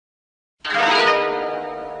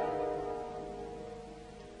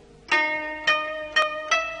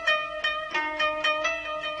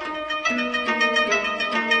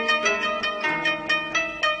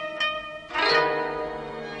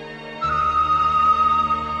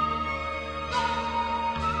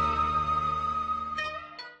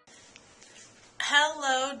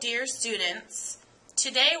Dear students,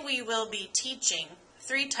 today we will be teaching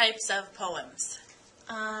 3 types of poems.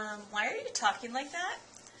 Why are you talking like that?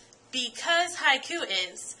 Because haiku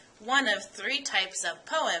is one of 3 types of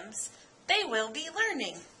poems, they will be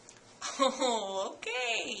learning. Oh,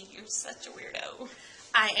 okay. You're such a weirdo.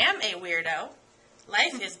 I am a weirdo.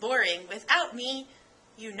 Life is boring without me.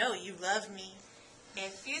 You know you love me.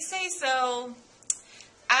 If you say so.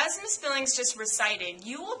 As Miss Billings just recited,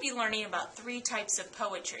 you will be learning about 3 types of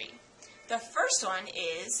poetry. The first one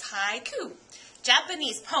is haiku.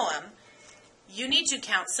 Japanese poem. You need to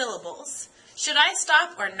count syllables. Should I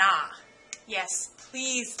stop or nah? Yes,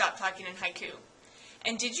 please stop talking in haiku.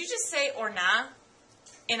 And did you just say or nah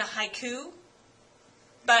in a haiku?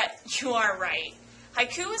 But you are right.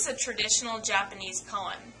 Haiku is a traditional Japanese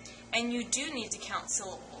poem, and you do need to count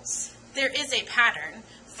syllables. There is a pattern.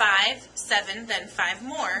 5, 7, then 5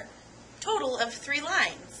 more. Total of 3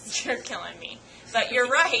 lines. You're killing me. But you're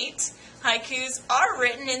right. Haikus are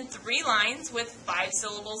written in 3 lines with 5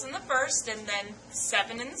 syllables in the first, and then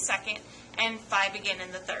 7 in the second, and 5 again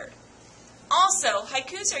in the third. Also,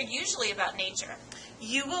 haikus are usually about nature.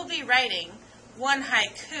 You will be writing 1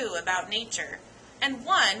 haiku about nature, and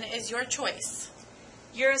 1 is your choice.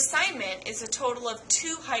 Your assignment is a total of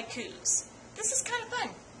 2 haikus. This is kind of fun.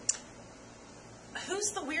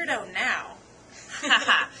 Who's the weirdo now?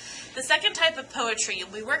 The second type of poetry you'll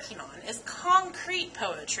be working on is concrete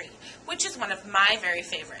poetry, which is one of my very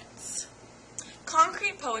favorites.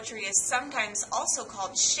 Concrete poetry is sometimes also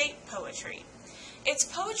called shape poetry. It's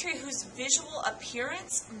poetry whose visual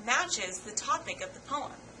appearance matches the topic of the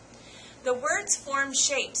poem. The words form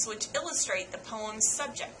shapes which illustrate the poem's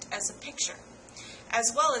subject as a picture,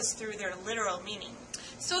 as well as through their literal meaning.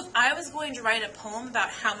 So if I was going to write a poem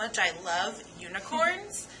about how much I love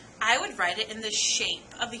unicorns, I would write it in the shape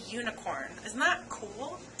of a unicorn. Isn't that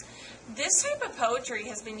cool? This type of poetry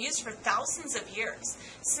has been used for thousands of years,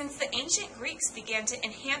 since the ancient Greeks began to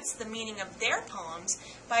enhance the meaning of their poems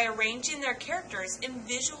by arranging their characters in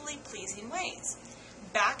visually pleasing ways,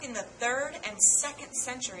 back in the 3rd and 2nd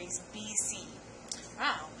centuries BC.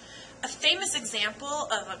 Wow. A famous example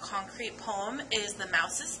of a concrete poem is The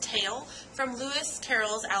Mouse's Tale from Lewis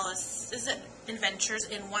Carroll's Alice's Adventures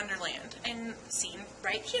in Wonderland, and seen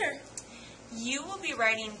right here. You will be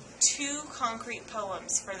writing 2 concrete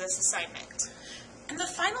poems for this assignment. And the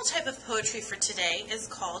final type of poetry for today is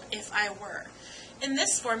called If I Were. In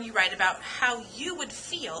this form, you write about how you would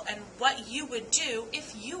feel and what you would do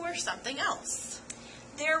if you were something else.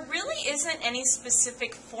 There really isn't any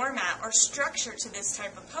specific format or structure to this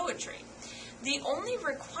type of poetry. The only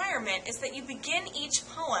requirement is that you begin each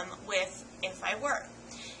poem with, if I were,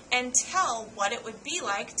 and tell what it would be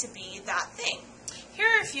like to be that thing. Here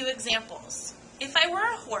are a few examples. If I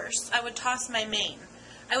were a horse, I would toss my mane.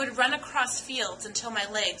 I would run across fields until my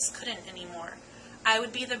legs couldn't anymore. I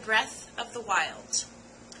would be the breath of the wild.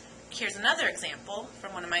 Here's another example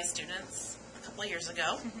from one of my students a couple of years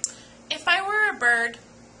ago. If I were a bird,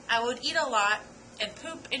 I would eat a lot and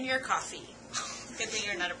poop in your coffee. Good thing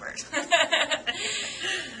you're not a bird.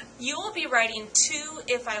 You will be writing 2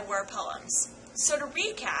 If I Were poems. So to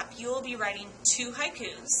recap, you will be writing 2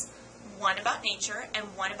 haikus, 1 about nature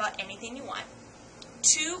and 1 about anything you want,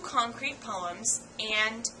 2 concrete poems,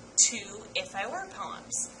 and 2 If I Were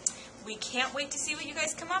poems. We can't wait to see what you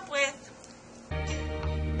guys come up with.